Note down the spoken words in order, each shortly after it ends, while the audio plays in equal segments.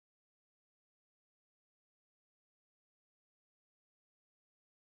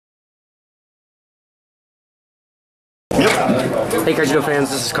Hey Kaijudo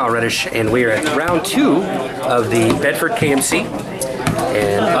fans, this is Carl Reddish, and we are at round 2 of the Bedford KMC.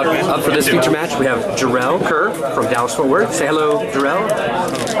 And up for this feature match, we have Jorel Ker from Dallas Fort Worth. Say hello, Jorel.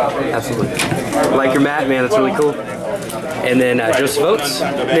 Absolutely. Like your mat, man, that's really cool. And then Joseph Oates, you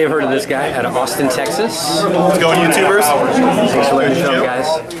may have heard of this guy, out of Austin, Texas. Let's go, YouTubers. Thanks for letting me film, guys.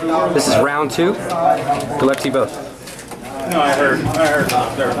 This is round 2. Good luck to you both. No, I heard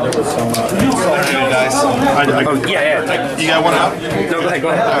there was some guys. Oh, yeah. You got one out? No, go ahead.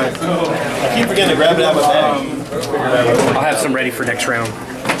 Right. I keep forgetting to grab it out of my bag. I'll have some ready for next round.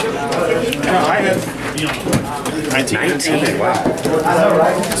 I have 19, wow.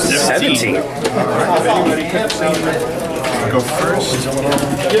 17. Go first.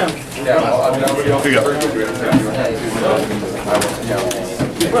 Yeah. Here you go.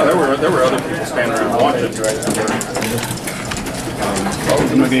 Well, there were other people standing around watching.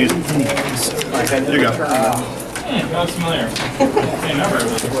 I'm not going to use these. Here you go. That's familiar.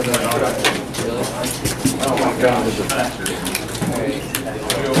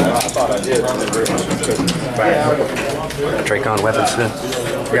 Dracon Weaponsmith.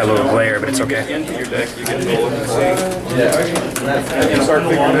 We got a little glare, but it's okay.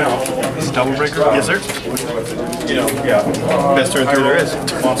 Is it double breaker? Yes, sir. Yeah. Best turn through there is.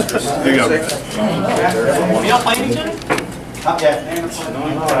 Monstrous. There you go. We all fighting each other? Go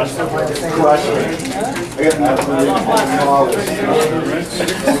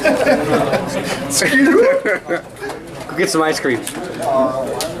get some ice cream.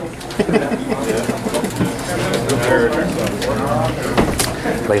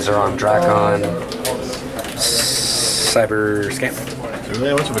 Laser on Dracon. Cyber Scamp. Really?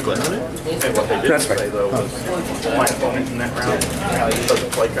 How much of a glare on it? That's fine. My opponent in that round, he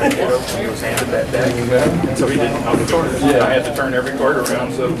doesn't play Kaijudo, he was handed that deck, so he didn't know the cards. I had to turn every card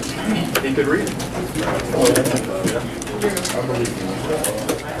around so he could read it.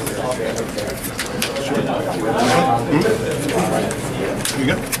 Here you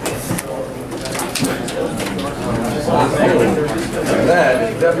go. That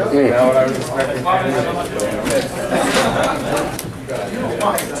is definitely not what I was expecting.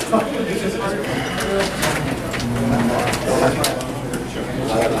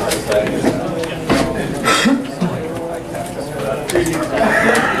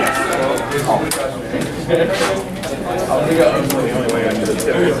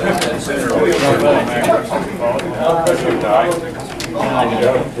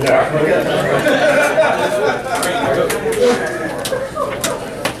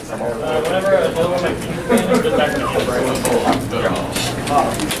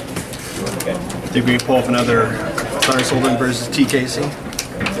 Think we can pull off another Clarence Holden versus TKC?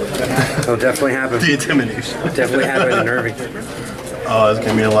 It'll definitely happen. The intimidation. Definitely happen in Irving. Oh, it's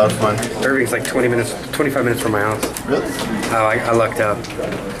gonna be a lot of fun. Irving's like 25 minutes from my house. Really? Oh, I lucked out.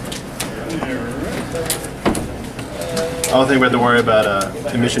 I don't think we have to worry about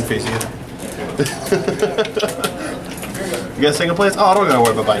admission fees either. You got second place? Oh, I don't gotta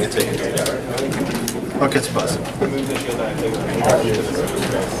worry about buying a ticket. I'll catch a bus.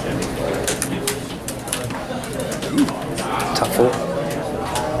 Tough fool.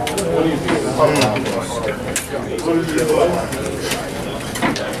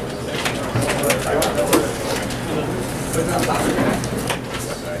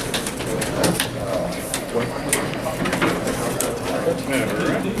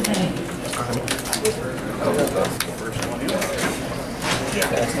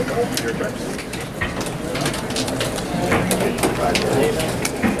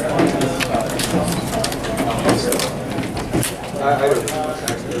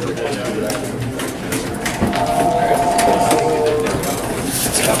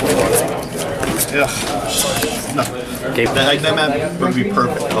 Yeah. No. Okay. That map would be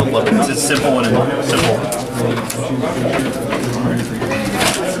perfect. I love it. It's just simple and simple.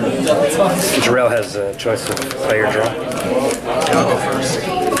 Jorel has a choice of player draw. Yeah, I'll go first.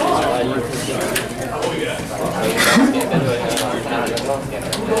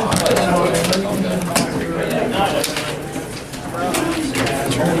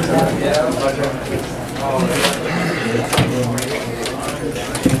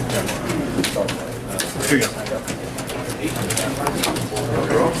 Here you go.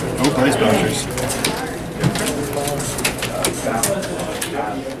 Oh, place boundaries.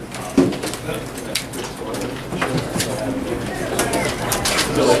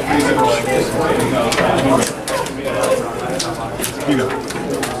 Here you go.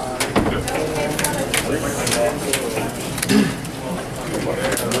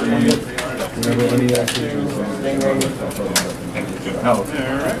 Remember when he actually Oh. All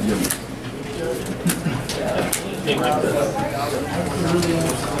right. Oh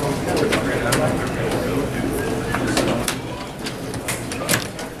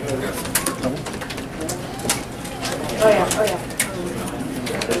yeah, oh yeah.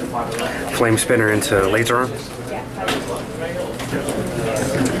 Flame spinner into laser arm.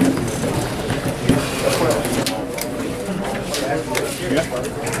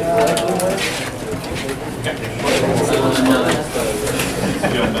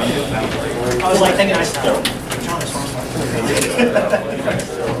 I was like thinking I saw John is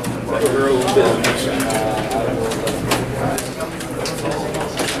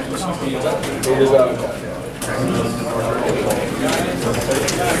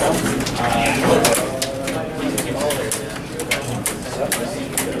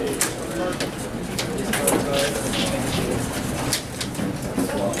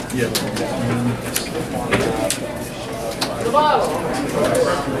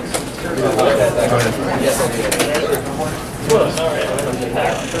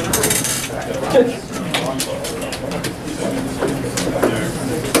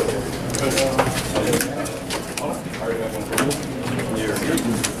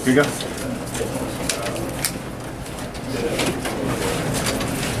Here you go.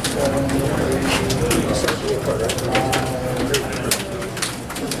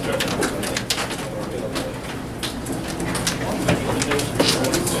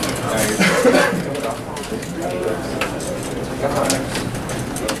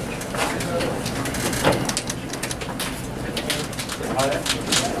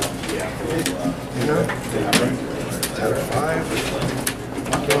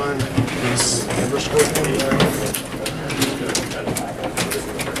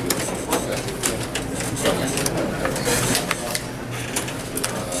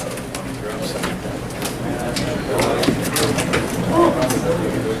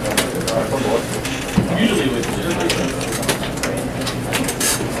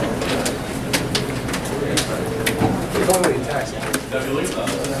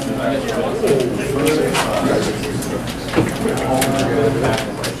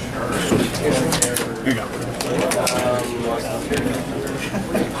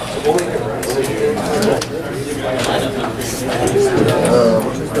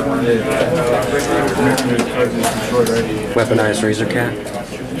 Weaponized razor cat.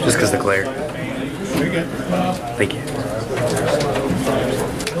 Just because the glare. Thank you.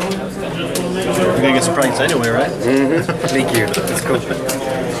 We're gonna get some pranks anyway, right? Mm-hmm. Thank you. That's cool.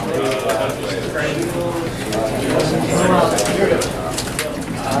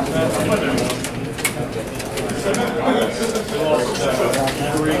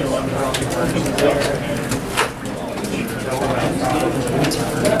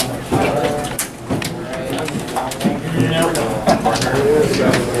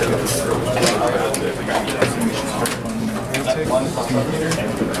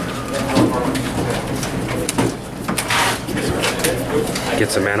 Get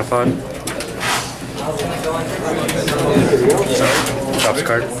some manapod. Chops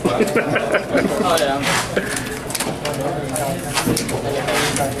card.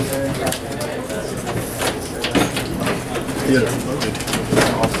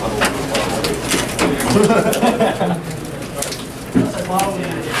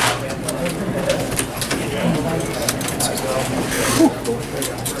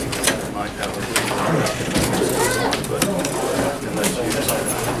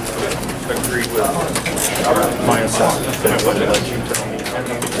 Agree with mindset. I wouldn't let you tell me.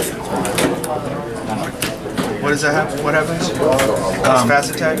 What does that happen? What happens? Fast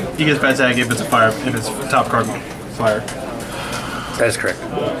attack? He gets fast attack if it's a fire, if it's top card fire. That is correct.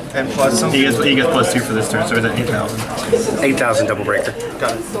 And plus something? He gets +2 for this turn, so he's at 8,000. 8,000 double breaker.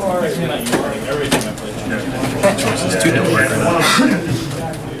 Got it. Choices, 2 double breaker.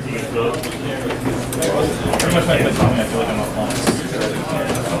 pretty much like the comment, I feel like I'm a pawn.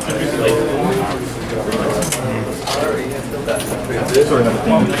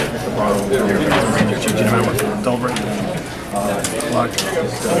 Double break. Lock.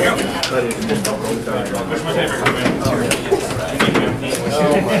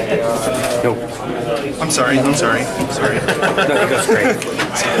 Nope. I'm sorry. No, it goes great.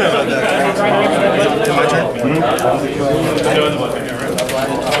 My turn?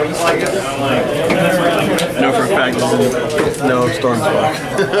 No, for a fact, no Storm's Walk.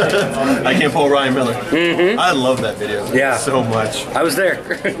 I can't pull Ryan Miller. I love that video so much. I was there.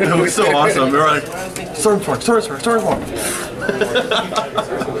 It was so awesome. We were like, Storm's Walk.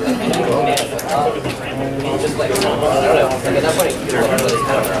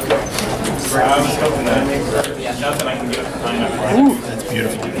 Nothing I can get behind. That's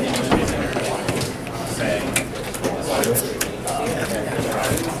beautiful.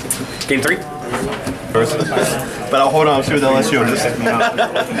 Game 3? First. But I'll hold on to the LSU on this.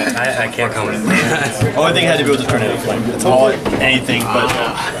 I can't comment. Only thing I had to do was just turn it into flame. It's all anything, but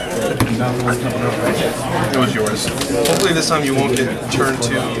it was yours. Hopefully this time you won't get turned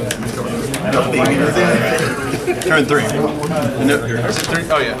to Turn 3. No, is it 3?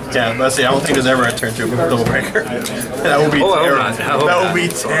 Oh yeah. Yeah, let's see. I don't think there's ever a turn 2 double breaker. That would be terrible. That would be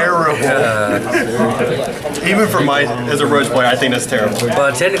terrible. Even for my, as a Roach player, I think that's terrible.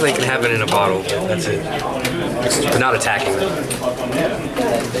 Well, technically it can happen in a bottle. That's it. But not attacking them.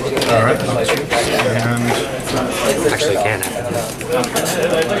 Alright. Actually, it can happen.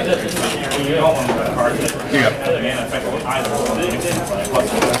 Yeah.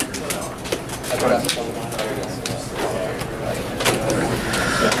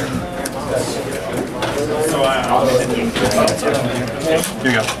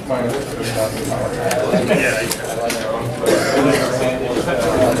 Here you go.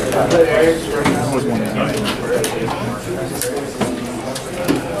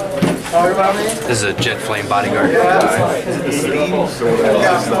 This is a jet flame bodyguard.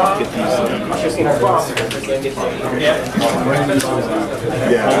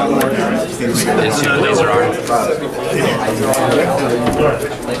 It's your laser arm.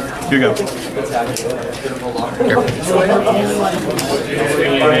 Here you go.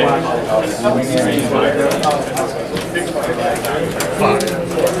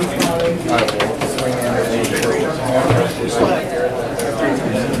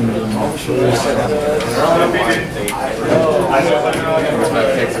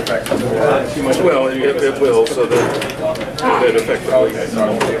 Well, it will, so that effectively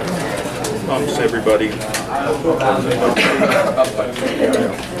pumps everybody.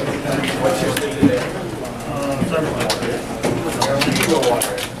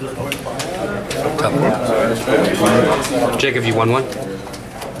 Jacob, you won one?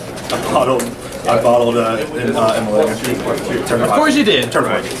 I bottled Emily. Of course you did. Turn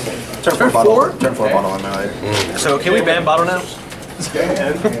 4. Turn 4 bottle. Turn 4 bottle on my life. So can we ban bottle now? Didn't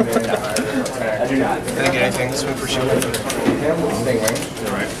get anything. Swing for shooting.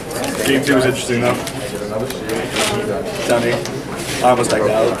 Game 2 was interesting though. Tony, I almost decked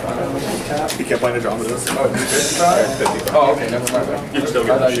out. He kept playing Andromedas. Oh, okay, never mind. You still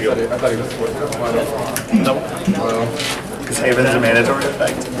get the shield. I thought he was Nope. Because Haven's a mandatory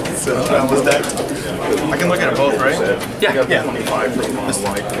effect. So I almost decked. I can look at it both, right? Yeah. Yeah. 25 from one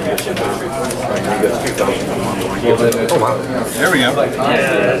light. Oh wow. There we go. What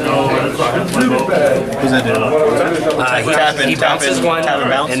does that do? He bounces one, tap and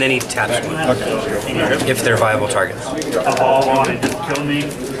bounce? and then he taps one. Okay. If they're viable targets. I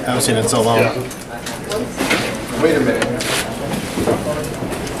haven't seen it in so long. Wait a minute.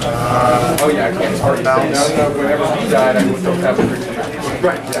 Oh yeah, I can't start bounce. No, whenever he died, I would still have a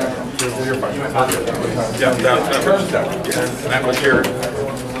right. Yeah, that was your.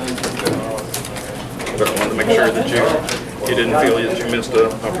 But I wanted to make sure that you didn't feel that you missed an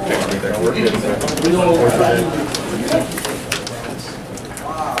opportunity there.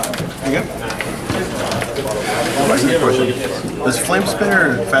 Does Flame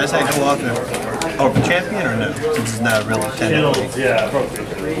Spinner Fast Act go off for champion or no? Since it's not really technically. Yeah.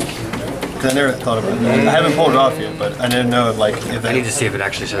 Because I never thought about it. I haven't pulled it off yet, but I didn't know if I need to see if it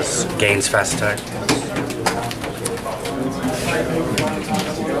actually says gains fast attack.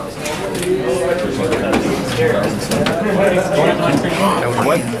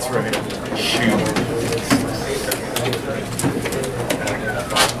 What? Shoot.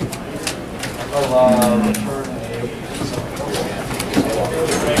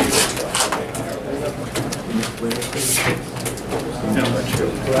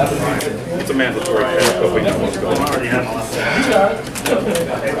 It's a mandatory pack, but we know what's going on. I had a...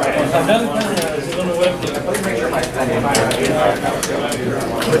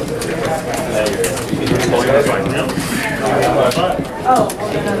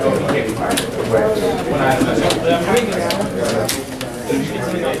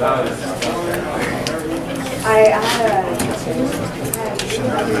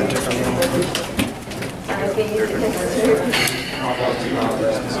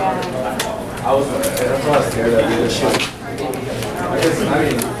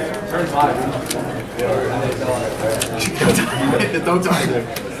 Don't die.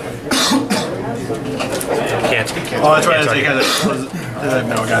 Can't. Oh, that's right. No, I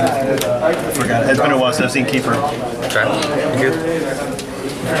got it. I forgot. It's been a while since I've seen Keeper. Okay. Good.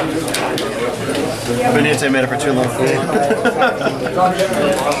 I've been anti-meta for too long.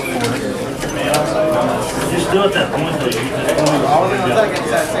 You're still at that point though.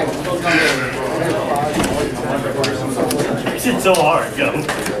 It's so hard, go.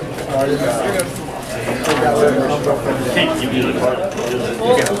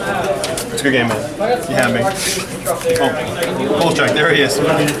 It's a good game, man. You have me. Oh, full strike. There he is.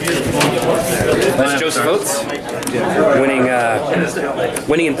 That's Joseph Oates.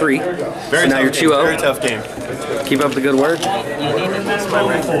 Winning in 3. Very so now you're 2-0. Very tough game. Keep up the good work.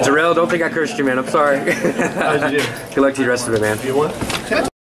 Jorel, don't think I cursed you, man. I'm sorry. How did you do? Good luck to you the rest of it, man. You won?